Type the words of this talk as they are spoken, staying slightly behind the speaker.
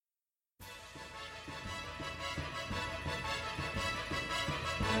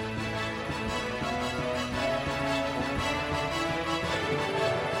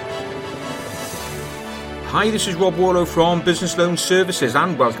Hi, this is Rob Warlow from Business Loan Services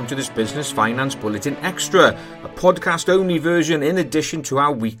and welcome to this Business Finance Bulletin Extra, a podcast-only version in addition to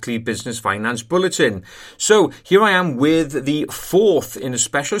our weekly Business Finance Bulletin. So here I am with the fourth in a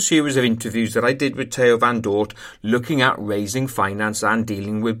special series of interviews that I did with Theo van Dort looking at raising finance and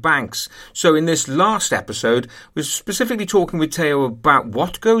dealing with banks. So in this last episode, we're specifically talking with Theo about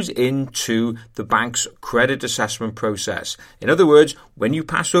what goes into the bank's credit assessment process. In other words, when you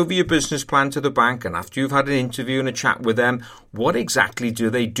pass over your business plan to the bank and after you've had an interview and a chat with them, what exactly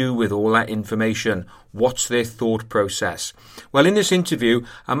do they do with all that information? What's their thought process? Well, in this interview,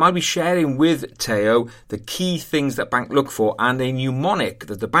 I'll be sharing with Theo the key things that banks look for and a mnemonic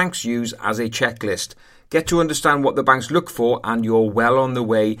that the banks use as a checklist. Get to understand what the banks look for and you're well on the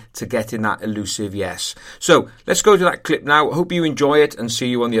way to getting that elusive yes. So let's go to that clip now. Hope you enjoy it and see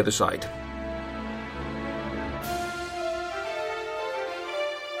you on the other side.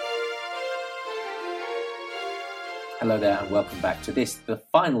 Hello there and welcome back to the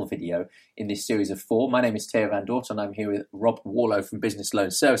final video in this series of 4. My name is Theo van Dort and I'm here with Rob Warlow from Business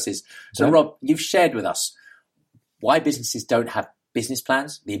Loan Services. So Rob, you've shared with us why businesses don't have business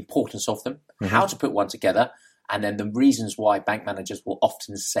plans, the importance of them, how to put one together, and then the reasons why bank managers will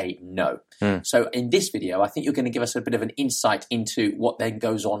often say no. So in this video, I think you're going to give us a bit of an insight into what then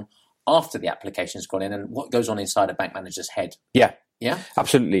goes on after the application's gone in and what goes on inside a bank manager's head. Yeah,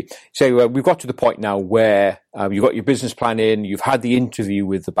 absolutely. So we've got to the point now where you've got your business plan in, you've had the interview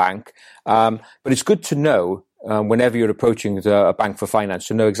with the bank, but it's good to know whenever you're approaching a bank for finance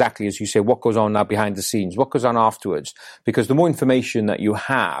to know exactly, as you say, what goes on now behind the scenes, what goes on afterwards. Because the more information that you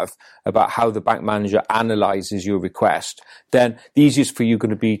have about how the bank manager analyzes your request, then the easiest for you going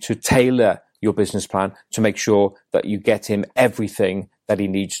to be to tailor your business plan to make sure that you get him everything that he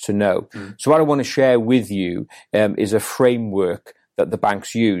needs to know. So what I want to share with you is a framework that the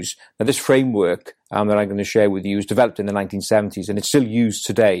banks use. Now, this framework that I'm going to share with you was developed in the 1970s and it's still used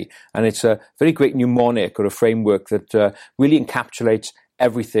today. And it's a very great mnemonic or a framework that really encapsulates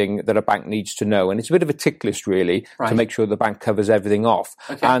everything that a bank needs to know. And it's a bit of a tick list, really, to make sure the bank covers everything off.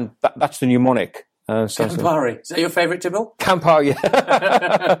 Okay. And that's the mnemonic. Campari. Is that your favourite, Tibble? Campari,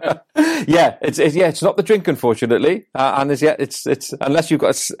 yeah. It's not the drink, unfortunately. And it's unless you've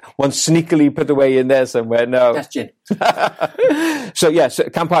got one sneakily put away in there somewhere. No, that's gin. So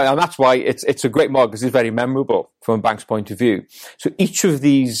Campari, and that's why it's a great mug because it's very memorable from a bank's point of view. So each of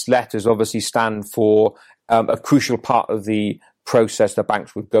these letters obviously stand for a crucial part of the process that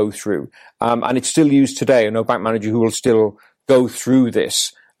banks would go through, and it's still used today. I know a bank manager who will still go through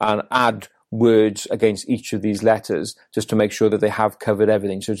this and add words against each of these letters just to make sure that they have covered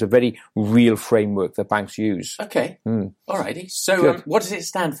everything. So it's a very real framework that banks use. Okay. Alrighty. So what does it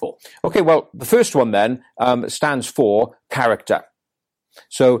stand for? Okay, well, the first one then stands for character.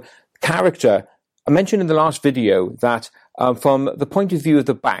 So character, I mentioned in the last video that from the point of view of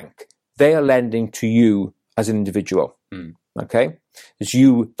the bank, they are lending to you as an individual. Okay? It's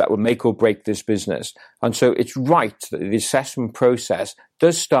you that will make or break this business. And so it's right that the assessment process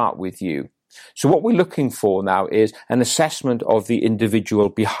does start with you. So what we're looking for now is an assessment of the individual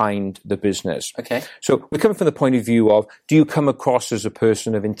behind the business. Okay. So we're coming from the point of view of, do you come across as a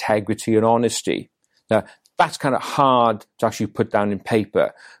person of integrity and honesty? Now, that's kind of hard to actually put down in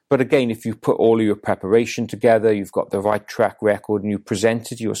paper. But again, if you put all of your preparation together, you've got the right track record and you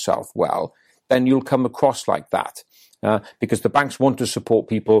presented yourself well, then you'll come across like that. Because the banks want to support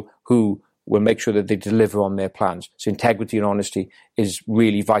people who will make sure that they deliver on their plans. So integrity and honesty is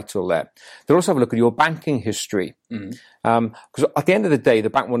really vital there. They'll also have a look at your banking history. Because at the end of the day, the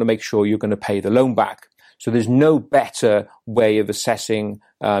bank want to make sure you're going to pay the loan back. So there's no better way of assessing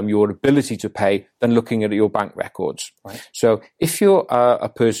your ability to pay than looking at your bank records. Right. So if you're a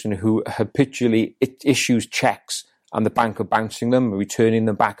person who habitually issues checks and the bank are bouncing them, returning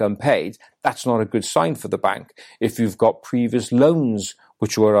them back unpaid, that's not a good sign for the bank. If you've got previous loans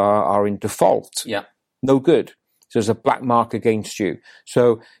which are in default, no good. So there's a black mark against you.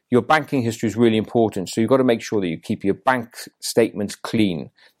 So your banking history is really important. So you've got to make sure that you keep your bank statements clean.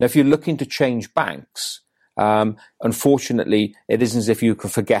 Now, if you're looking to change banks, unfortunately, it isn't as if you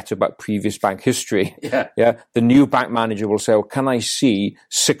can forget about previous bank history. The new bank manager will say, well, can I see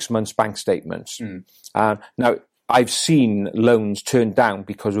 6 months bank statements? Now, I've seen loans turned down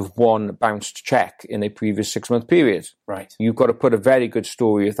because of one bounced check in a previous 6 month period. Right. You've got to put a very good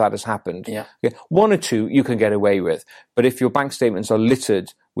story if that has happened. One or two you can get away with. But if your bank statements are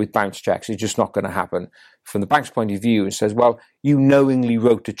littered with bounced checks, it's just not going to happen. From the bank's point of view, it says, well, you knowingly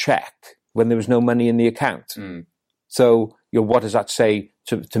wrote a check when there was no money in the account. So what does that say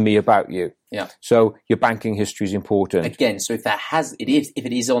to me about you? Yeah. So your banking history is important. Again, so if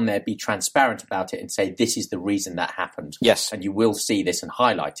it is on there, be transparent about it and say this is the reason that happened. Yes. And you will see this and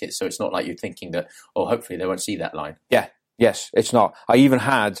highlight it. So it's not like you're thinking that, hopefully they won't see that line. Yeah. Yes, it's not. I even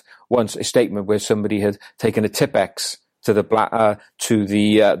had once a statement where somebody had taken a Tipp-Ex to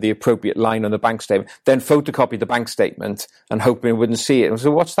the appropriate line on the bank statement, then photocopied the bank statement and hoping it wouldn't see it. And so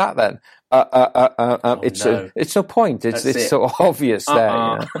what's that then? It's no point. It's so obvious there.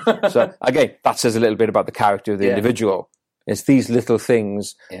 You know? So again, that says a little bit about the character of the individual. It's these little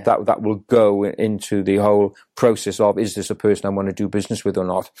things that will go into the whole process of, is this a person I want to do business with or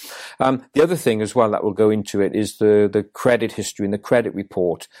not? The other thing as well that will go into it is the credit history and the credit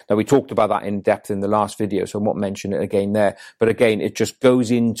report. Now, we talked about that in depth in the last video, so I won't mention it again there. But again, it just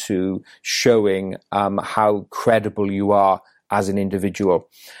goes into showing how credible you are as an individual.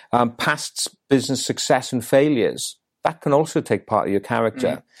 Past business success and failures, that can also take part of your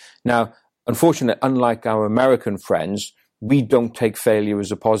character. Now, unfortunately, unlike our American friends, we don't take failure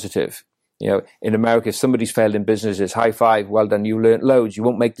as a positive. You know, in America, if somebody's failed in business, it's high five, well done, you learnt loads. You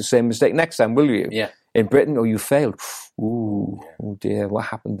won't make the same mistake next time, will you? Yeah. In Britain, you failed. Oh dear, what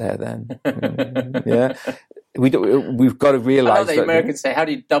happened there then? Yeah. We've got to realise I know the Americans say, how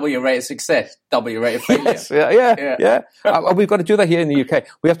do you double your rate of success? Double your rate of failure. Yes, yeah. We've got to do that here in the UK.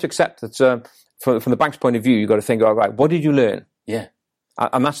 We have to accept that from the bank's point of view, you've got to think, all right, what did you learn? Yeah.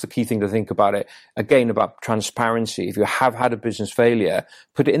 And that's the key thing to think about it. Again, about transparency. If you have had a business failure,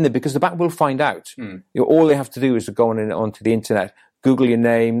 put it in there because the bank will find out. All they have to do is to go onto the internet, Google your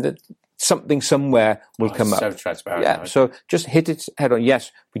name, something somewhere will come up. So transparent. Yeah, so just hit it head on.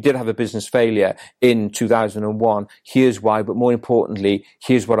 Yes, we did have a business failure in 2001. Here's why, but more importantly,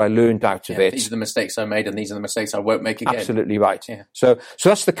 here's what I learned out of it. These are the mistakes I made and these are the mistakes I won't make again. Absolutely right. Yeah. So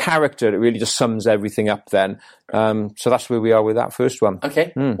that's the character that really just sums everything up then. So that's where we are with that first one.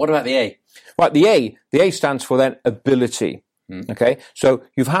 Okay. What about the A? Right, the A stands for then ability. Okay, so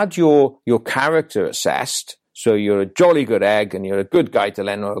you've had your character assessed. So you're a jolly good egg and you're a good guy to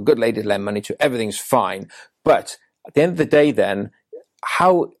lend or a good lady to lend money to. Everything's fine. But at the end of the day then,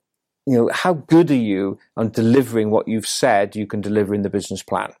 how good are you on delivering what you've said you can deliver in the business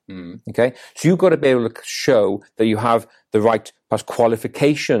plan? Okay. So you've got to be able to show that you have the right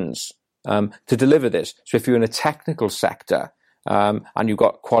qualifications to deliver this. So if you're in a technical sector and you've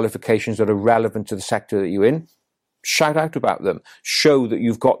got qualifications that are relevant to the sector that you're in, shout out about them. Show that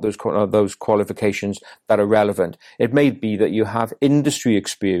you've got those qualifications that are relevant. It may be that you have industry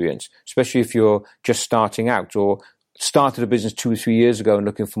experience, especially if you're just starting out or started a business 2 or 3 years ago and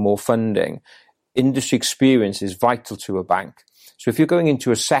looking for more funding. Industry experience is vital to a bank. So if you're going into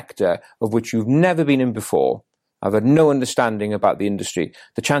a sector of which you've never been in before, I've had no understanding about the industry,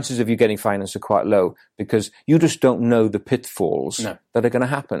 the chances of you getting finance are quite low because you just don't know the pitfalls that are going to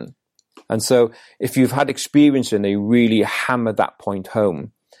happen. And so if you've had experience and they really hammer that point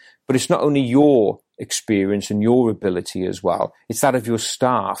home, but it's not only your experience and your ability as well, it's that of your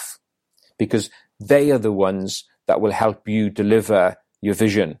staff, because they are the ones that will help you deliver your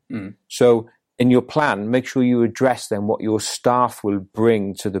vision. So in your plan, make sure you address then what your staff will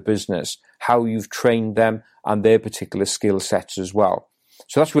bring to the business, how you've trained them and their particular skill sets as well.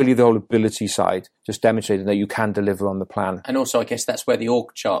 So that's really the whole ability side, just demonstrating that you can deliver on the plan. And also, I guess that's where the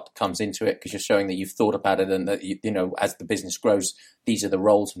org chart comes into it, because you're showing that you've thought about it and that, as the business grows, these are the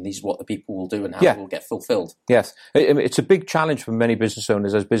roles and these are what the people will do and how it will get fulfilled. Yes. It's a big challenge for many business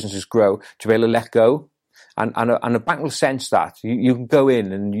owners as businesses grow to be able to let go. And a bank will sense that. You can go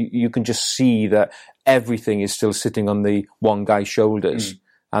in and you can just see that everything is still sitting on the one guy's shoulders.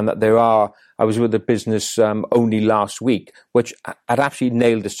 And that I was with a business only last week, which had actually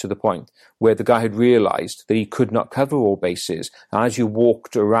nailed us to the point where the guy had realized that he could not cover all bases. And as you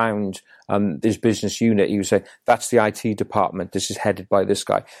walked around this business unit, he would say, that's the IT department. This is headed by this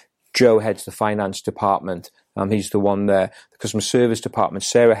guy. Joe heads the finance department. He's the one there. The customer service department,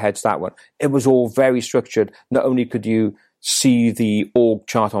 Sarah heads that one. It was all very structured. Not only could you see the org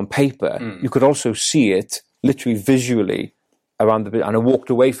chart on paper, you could also see it literally visually around the bit, and I walked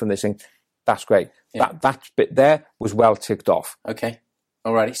away from this saying, that's great. That bit there was well ticked off. Okay.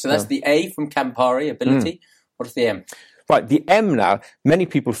 Alrighty. So that's the A from Campari, ability. What's the M? Right. The M now, many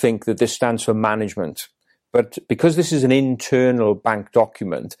people think that this stands for management. But because this is an internal bank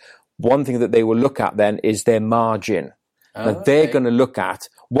document, one thing that they will look at then is their margin. Now they're going to look at,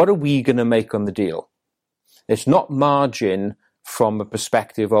 what are we going to make on the deal? It's not margin from a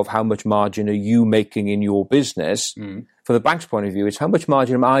perspective of how much margin are you making in your business. From the bank's point of view, it's how much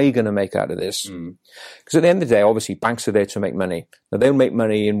margin am I going to make out of this? Because at the end of the day, obviously, banks are there to make money. Now, they'll make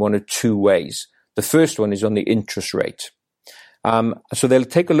money in one of two ways. The first one is on the interest rate. So they'll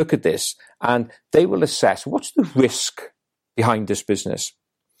take a look at this and they will assess what's the risk behind this business.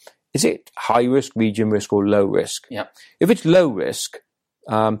 Is it high risk, medium risk, or low risk? Yeah. If it's low risk,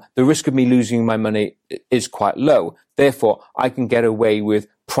 the risk of me losing my money is quite low. Therefore, I can get away with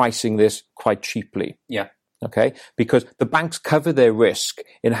pricing this quite cheaply. Yeah. Okay, because the banks cover their risk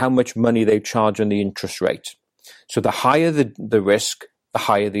in how much money they charge on the interest rate. So the higher the risk, the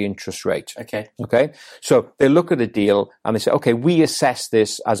higher the interest rate. Okay. Okay, so they look at a deal and they say, okay, we assess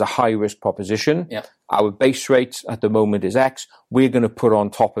this as a high risk proposition. Yeah. Our base rate at the moment is X. We're going to put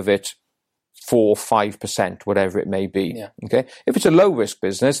on top of it 4, 5%, whatever it may be. Yeah. Okay, if it's a low risk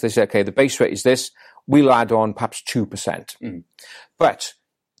business, they say, okay, the base rate is this. We'll add on perhaps 2%. But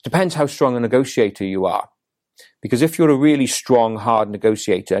depends how strong a negotiator you are. Because if you're a really strong, hard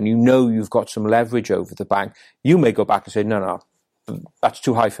negotiator and you know you've got some leverage over the bank, you may go back and say, no, that's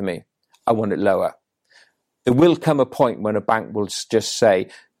too high for me. I want it lower. There will come a point when a bank will just say,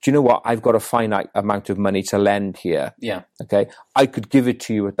 do you know what? I've got a finite amount of money to lend here. Yeah. Okay. I could give it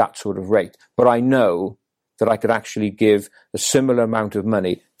to you at that sort of rate, but I know that I could actually give a similar amount of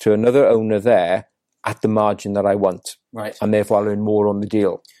money to another owner there at the margin that I want. Right. And therefore I'll earn more on the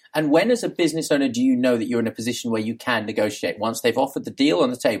deal. And when, as a business owner, do you know that you're in a position where you can negotiate? Once they've offered the deal on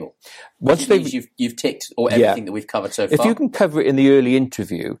the table, once you've ticked or everything that we've covered so far. If you can cover it in the early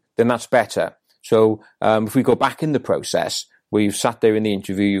interview, then that's better. So if we go back in the process, where you've sat there in the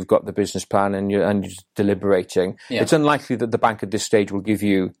interview, you've got the business plan and you're deliberating, it's unlikely that the bank at this stage will give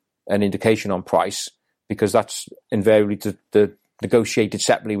you an indication on price, because that's invariably negotiated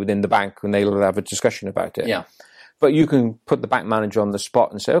separately within the bank and they'll have a discussion about it. Yeah. But you can put the bank manager on the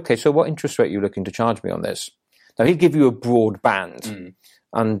spot and say, okay, so what interest rate are you looking to charge me on this? Now, he'll give you a broad band.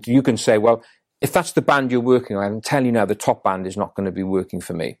 And you can say, well, if that's the band you're working on, I can tell you now the top band is not going to be working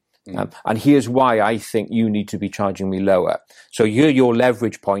for me. And here's why I think you need to be charging me lower. So your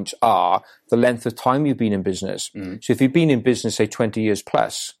leverage points are the length of time you've been in business. So if you've been in business, say, 20 years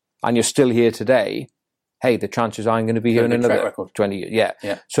plus, and you're still here today, hey, the chances are I'm going to be here in another 20 years.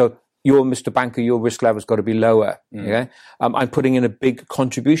 Yeah. So your Mr. Banker, your risk level's got to be lower. Okay, I'm putting in a big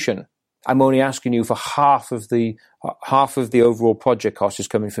contribution. I'm only asking you for half of the overall project cost is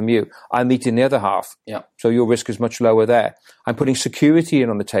coming from you. I'm meeting the other half. Yeah. So your risk is much lower there. I'm putting security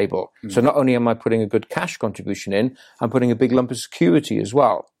in on the table. So not only am I putting a good cash contribution in, I'm putting a big lump of security as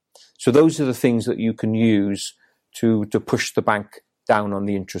well. So those are the things that you can use to push the bank down on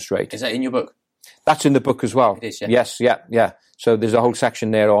the interest rate. Is that in your book? That's in the book as well. It is, yeah. Yes, yeah. So there's a whole section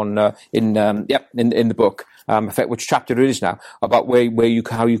there on in the book. In fact, which chapter it is now, about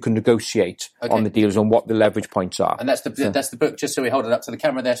how you can negotiate on the deals, on what the leverage points are. And that's the book. Just so we hold it up to the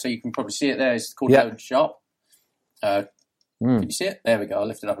camera there, so you can probably see it there. It's called Loan Sharp. Can you see it? There we go. I'll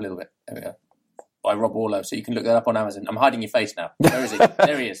lift it up a little bit. There we go. By Rob Warlow, so you can look that up on Amazon. I'm hiding your face now. Where is he?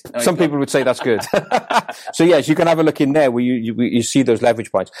 There he is. No, some people would say that's good. So yes, you can have a look in there where you see those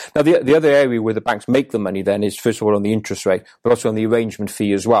leverage points. Now the other area where the banks make the money then is first of all on the interest rate, but also on the arrangement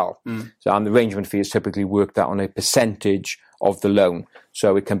fee as well. So and the arrangement fee is typically worked out on a percentage of the loan.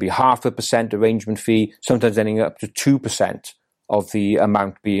 So it can be 0.5% arrangement fee, sometimes ending up to 2% of the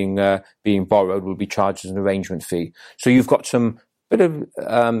amount being borrowed will be charged as an arrangement fee. So you've got some bit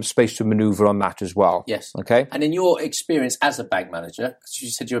of space to maneuver on that as well. Yes. Okay. And in your experience as a bank manager, because you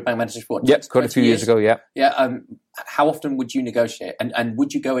said you were a bank manager for what? Yep, quite a few years ago. Yeah. Yeah. How often would you negotiate? And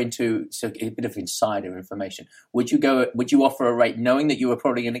would you go into a bit of insider information? Would you offer a rate knowing that you were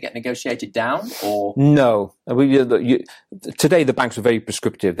probably going to get negotiated down? Or no? Today the banks are very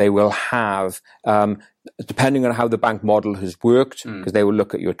prescriptive. They will have. Depending on how the bank model has worked, because they will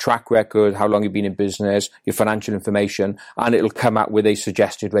look at your track record, how long you've been in business, your financial information, and it'll come out with a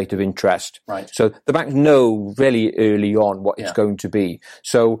suggested rate of interest. Right. So the banks know really early on what it's going to be.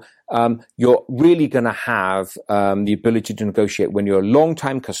 So you're really going to have the ability to negotiate when you're a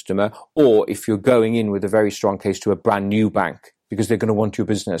long-time customer, or if you're going in with a very strong case to a brand new bank, because they're going to want your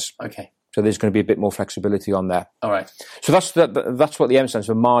business. Okay. So there's going to be a bit more flexibility on there. All right. So that's what the M stands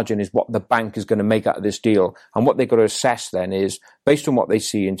for. Margin is what the bank is going to make out of this deal. And what they've got to assess then is, based on what they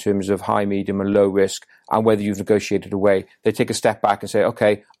see in terms of high, medium and low risk and whether you've negotiated away, they take a step back and say,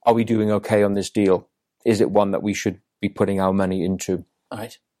 okay, are we doing okay on this deal? Is it one that we should be putting our money into? All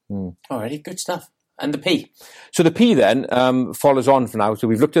right. All righty. Good stuff. And the P? So the P then follows on from now. So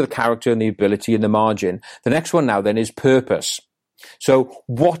we've looked at the character and the ability and the margin. The next one now then is purpose. So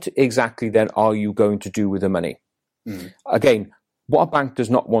what exactly then are you going to do with the money? Again, what a bank does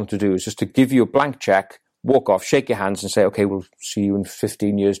not want to do is just to give you a blank check, walk off, shake your hands and say, okay, we'll see you in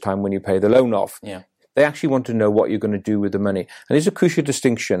 15 years' time when you pay the loan off. Yeah. They actually want to know what you're going to do with the money. And there's a crucial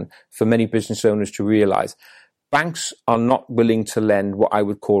distinction for many business owners to realize. banks are not willing to lend what I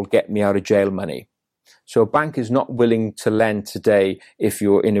would call get me out of jail money. So a bank is not willing to lend today if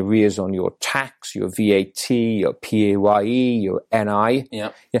you're in arrears on your tax, your VAT, your PAYE, your NI.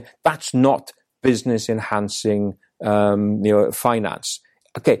 Yeah. That's not business enhancing finance.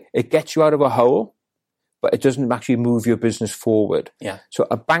 Okay, it gets you out of a hole, but it doesn't actually move your business forward. Yeah. So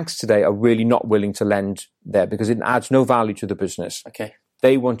banks today are really not willing to lend there because it adds no value to the business. Okay.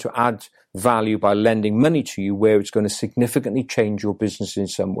 They want to add value by lending money to you where it's going to significantly change your business in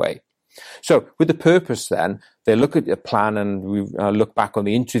some way. So with the purpose then, they look at the plan and we look back on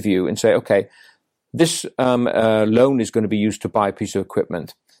the interview and say, okay, this loan is going to be used to buy a piece of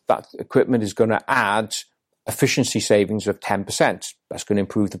equipment. That equipment is going to add efficiency savings of 10%. That's going to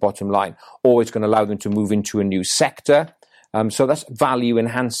improve the bottom line. Or it's going to allow them to move into a new sector. So that's value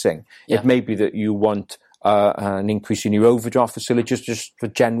enhancing. Yeah. It may be that you want an increase in your overdraft facility just for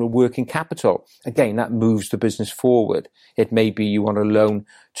general working capital. Again, that moves the business forward. It may be you want a loan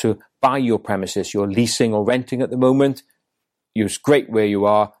to buy your premises. You're leasing or renting at the moment. You're great where you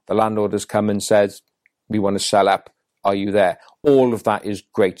are. The landlord has come and says, we want to sell up. Are you there? All of that is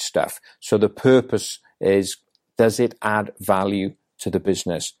great stuff. So the purpose is, does it add value to the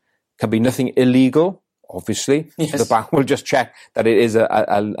business? Can be nothing illegal, obviously. Yes. So the bank will just check that it is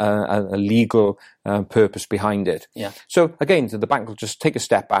a legal purpose behind it. Yeah. So again, the bank will just take a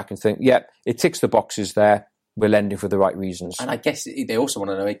step back and think, yeah, it ticks the boxes there. We're lending for the right reasons. And I guess they also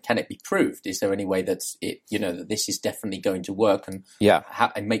want to know, can it be proved? Is there any way that that this is definitely going to work, and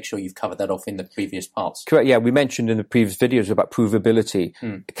and make sure you've covered that off in the previous parts? Correct. Yeah, we mentioned in the previous videos about provability.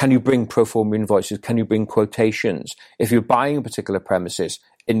 Can you bring pro forma invoices? Can you bring quotations? If you're buying a particular premises,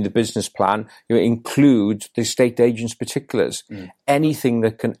 in the business plan, you include the estate agent's particulars. Anything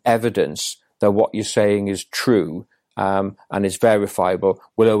that can evidence that what you're saying is true and is verifiable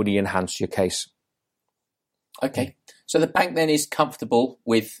will only enhance your case. Okay. So the bank then is comfortable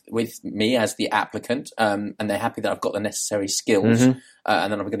with me as the applicant, and they're happy that I've got the necessary skills, and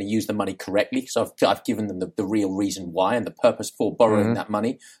then I'm going to use the money correctly. So I've given them the real reason why and the purpose for borrowing that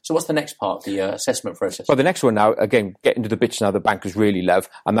money. So what's the next part, the assessment process? Well, the next one now, again, getting to the bits now the bankers really love,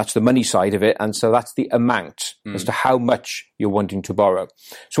 and that's the money side of it. And so that's the amount as to how much you're wanting to borrow.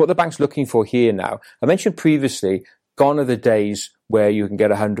 So what the bank's looking for here now, I mentioned previously, gone are the days where you can get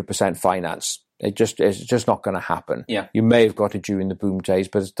 100% finance. It's just not going to happen. Yeah. You may have got it during the boom days,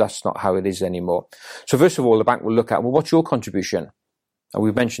 but that's not how it is anymore. So first of all, the bank will look at, well, what's your contribution? And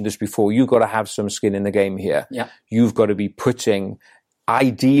we've mentioned this before. You've got to have some skin in the game here. Yeah. You've got to be putting,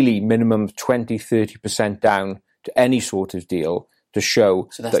 ideally, minimum 20, 30% down to any sort of deal to show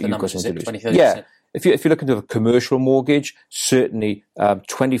that you've got something to lose. 20, 30%? Yeah. If you're looking to a commercial mortgage, certainly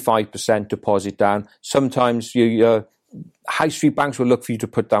 25% deposit down. Sometimes high street banks will look for you to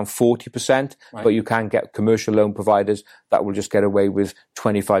put down 40%, but you can get commercial loan providers that will just get away with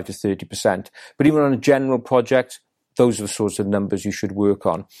 25 to 30%. But even on a general project, those are the sorts of numbers you should work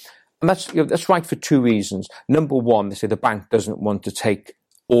on. And that's right for two reasons. Number one, they say the bank doesn't want to take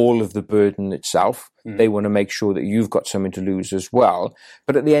all of the burden itself. They want to make sure that you've got something to lose as well.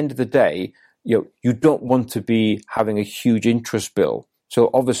 But at the end of the day, you don't want to be having a huge interest bill. So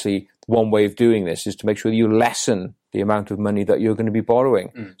obviously, one way of doing this is to make sure that you lessen the amount of money that you're going to be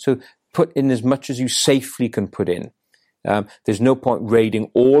borrowing. So put in as much as you safely can put in. There's no point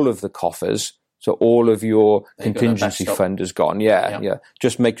raiding all of the coffers, so all of your contingency fund is gone. Yeah.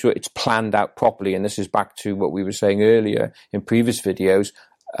 Just make sure it's planned out properly. And this is back to what we were saying earlier in previous videos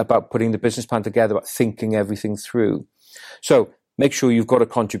about putting the business plan together, about thinking everything through. So make sure you've got a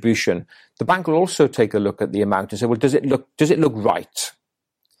contribution. The bank will also take a look at the amount and say, well, does it look right?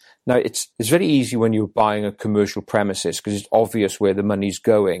 Now, it's very easy when you're buying a commercial premises because it's obvious where the money's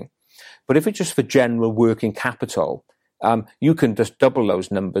going. But if it's just for general working capital, you can just double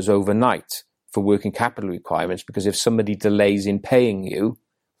those numbers overnight for working capital requirements, because if somebody delays in paying you,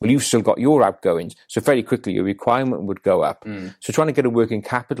 well, you've still got your outgoings. So very quickly, your requirement would go up. So trying to get a working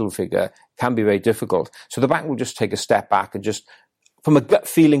capital figure can be very difficult. So the bank will just take a step back and just, from a gut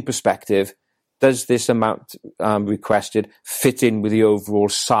feeling perspective, does this amount requested fit in with the overall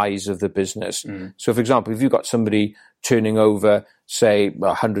size of the business? So, for example, if you've got somebody turning over, say,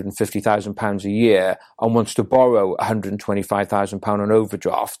 £150,000 a year and wants to borrow £125,000 on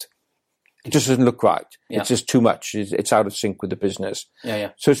overdraft, it just doesn't look right. It's just too much. It's out of sync with the business.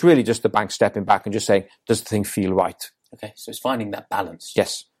 So it's really just the bank stepping back and just saying, does the thing feel right? Okay, so it's finding that balance.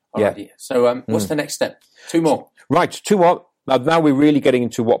 Yes. Alrighty. So what's the next step? Two more. Right, two more. Now we're really getting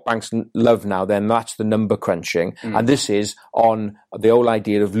into what banks love now then, that's the number crunching. And this is on the whole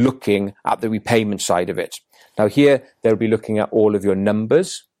idea of looking at the repayment side of it. Now here, they'll be looking at all of your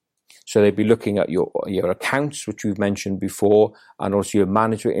numbers. So they'd be looking at your accounts, which we've mentioned before, and also your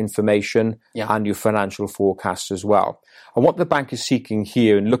management information and your financial forecasts as well. And what the bank is seeking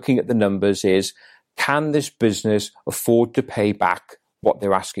here and looking at the numbers is, can this business afford to pay back what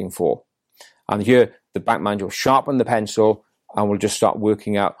they're asking for? And here the bank manager will sharpen the pencil and we'll just start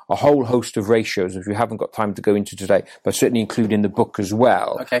working out a whole host of ratios, which we haven't got time to go into today, but certainly include in the book as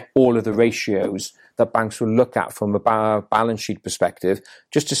well. Okay. All of the ratios that banks will look at from a balance sheet perspective,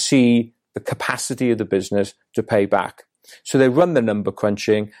 just to see the capacity of the business to pay back. So they run the number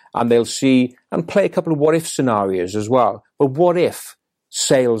crunching and they'll see and play a couple of what if scenarios as well. But what if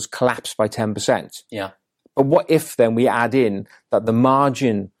sales collapse by 10%? Yeah. But what if then we add in that the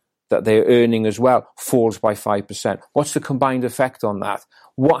margin that they're earning as well falls by 5%? What's the combined effect on that?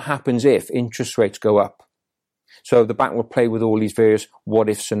 What happens if interest rates go up? So the bank will play with all these various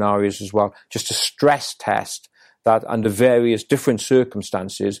what-if scenarios as well, just to stress test that under various different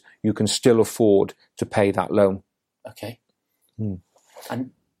circumstances, you can still afford to pay that loan. Okay.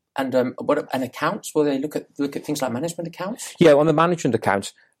 And accounts? Will they look at things like management accounts? Yeah, on the management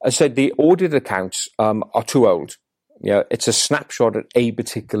accounts, I said the audited accounts are too old. Yeah, it's a snapshot at a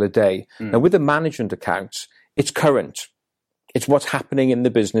particular day. Now, with the management accounts, it's current. It's what's happening in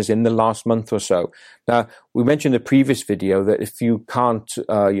the business in the last month or so. Now, we mentioned in the previous video that if you can't,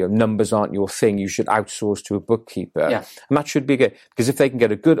 numbers aren't your thing, you should outsource to a bookkeeper. Yeah. And that should be good, because if they can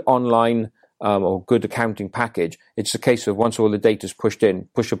get a good online or good accounting package, it's a case of once all the data is pushed in,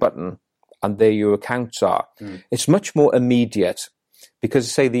 push a button, and there your accounts are. It's much more immediate.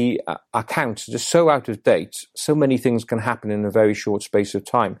 Because, say, the accounts are just so out of date, so many things can happen in a very short space of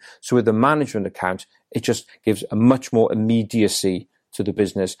time. So with the management account, it just gives a much more immediacy to the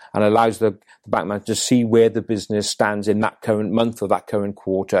business and allows the bank manager to see where the business stands in that current month or that current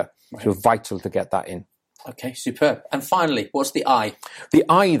quarter. Right. So vital to get that in. Okay, superb. And finally, what's the I? The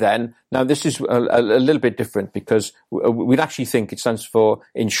I then, now this is a little bit different because we'd actually think it stands for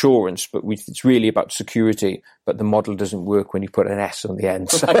insurance, but it's really about security, but the model doesn't work when you put an S on the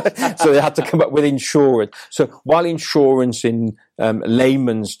end. So they had to come up with insurance. So while insurance in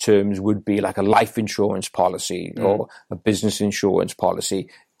layman's terms would be like a life insurance policy or a business insurance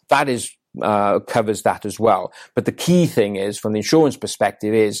policy, that is covers that as well. But the key thing is, from the insurance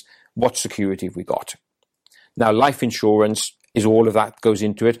perspective, is what security have we got? Now, life insurance is all of that goes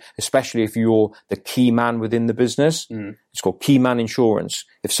into it, especially if you're the key man within the business. It's called key man insurance.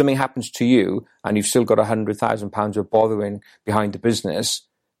 If something happens to you and you've still got £100,000 of borrowing behind the business,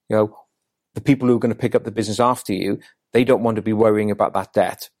 the people who are going to pick up the business after you, they don't want to be worrying about that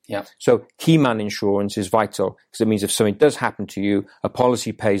debt. Yeah. So key man insurance is vital because it means if something does happen to you, a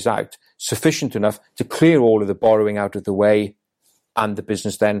policy pays out sufficient enough to clear all of the borrowing out of the way, and the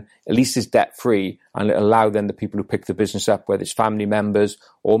business then at least is debt free, and allow then the people who pick the business up, whether it's family members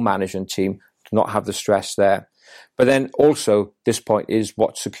or management team, to not have the stress there. But then also this point is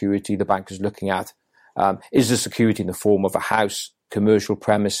what security the bank is looking at. Is the security in the form of a house, commercial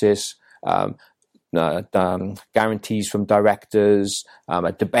premises, guarantees from directors,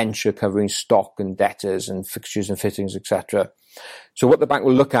 a debenture covering stock and debtors and fixtures and fittings, etc. So what the bank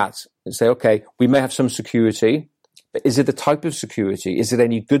will look at and say, okay, we may have some security, but is it the type of security? Is it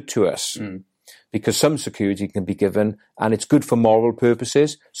any good to us? Because some security can be given and it's good for moral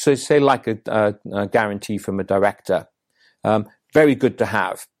purposes. So say like a guarantee from a director, very good to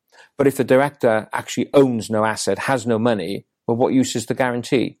have. But if the director actually owns no asset, has no money, well, what use is the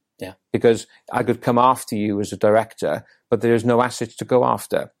guarantee? Yeah. Because I could come after you as a director, but there's no assets to go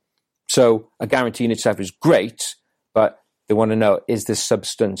after. So a guarantee in itself is great, but they want to know, is there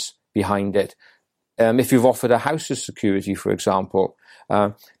substance behind it? If you've offered a house as security, for example,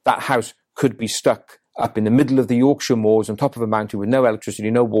 that house could be stuck up in the middle of the Yorkshire moors on top of a mountain with no electricity,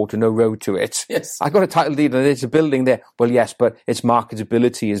 no water, no road to it. Yes. I got a title deed and there's a building there. Well, yes, but its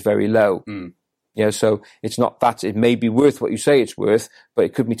marketability is very low. So it's not that. It may be worth what you say it's worth, but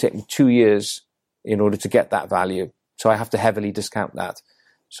it could be taking 2 years in order to get that value. So I have to heavily discount that.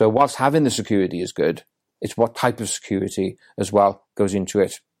 So whilst having the security is good, it's what type of security as well goes into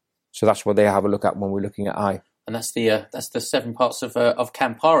it. So that's what they have a look at when we're looking at I. And that's the 7 parts of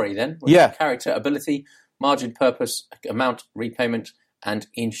Campari then. Yeah. Character, ability, margin, purpose, amount, repayment, and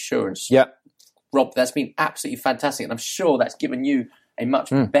insurance. Yeah. Rob, that's been absolutely fantastic. And I'm sure that's given you a much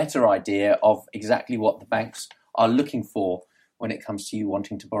better idea of exactly what the banks are looking for when it comes to you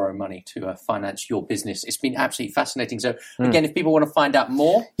wanting to borrow money to finance your business. It's been absolutely fascinating. So again, if people want to find out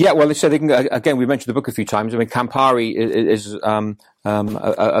more. Yeah, well, so they can, again, we mentioned the book a few times. I mean, Campari is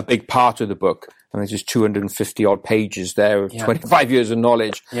a big part of the book. there's just 250 odd pages there of 25 years of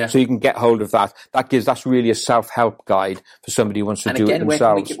knowledge. Yeah. So you can get hold of that. That's really a self-help guide for somebody who wants to do it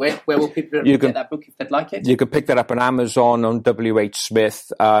themselves. Where will people get that book if they'd like it? You can pick that up on Amazon, on WH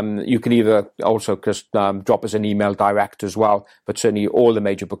Smith. You can either also just drop us an email direct as well, but certainly all the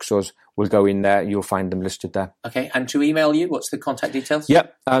major bookstores will go in there. You'll find them listed there. Okay, and to email you, what's the contact details?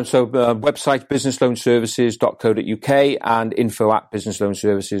 Yep, so website businessloanservices.co.uk and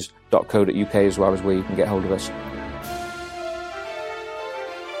info@businessloanservices.co.uk as well as where you can get hold of us.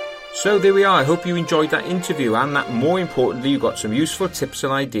 So there we are. I hope you enjoyed that interview and that more importantly you got some useful tips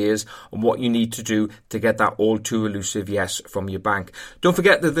and ideas on what you need to do to get that all too elusive yes from your bank. Don't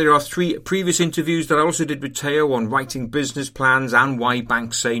forget that there are 3 previous interviews that I also did with Teo on writing business plans and why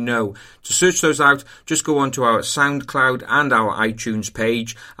banks say no. To search those out, just go onto our SoundCloud and our iTunes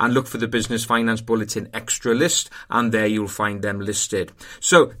page and look for the Business Finance Bulletin Extra list, and there you'll find them listed.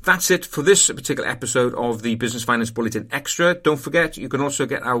 So that's it for this particular episode of the Business Finance Bulletin Extra. Don't forget, you can also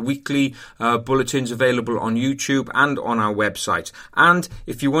get our weekly bulletins available on YouTube and on our website. And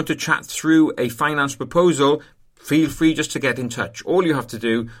if you want to chat through a finance proposal, feel free just to get in touch. All you have to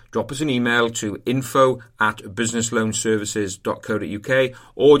do, drop us an email to info@businessloanservices.co.uk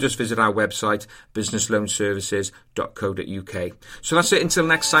or just visit our website, businessloanservices.co.uk. So that's it until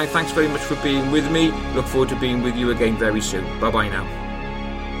next time. Thanks very much for being with me. Look forward to being with you again very soon. Bye-bye now.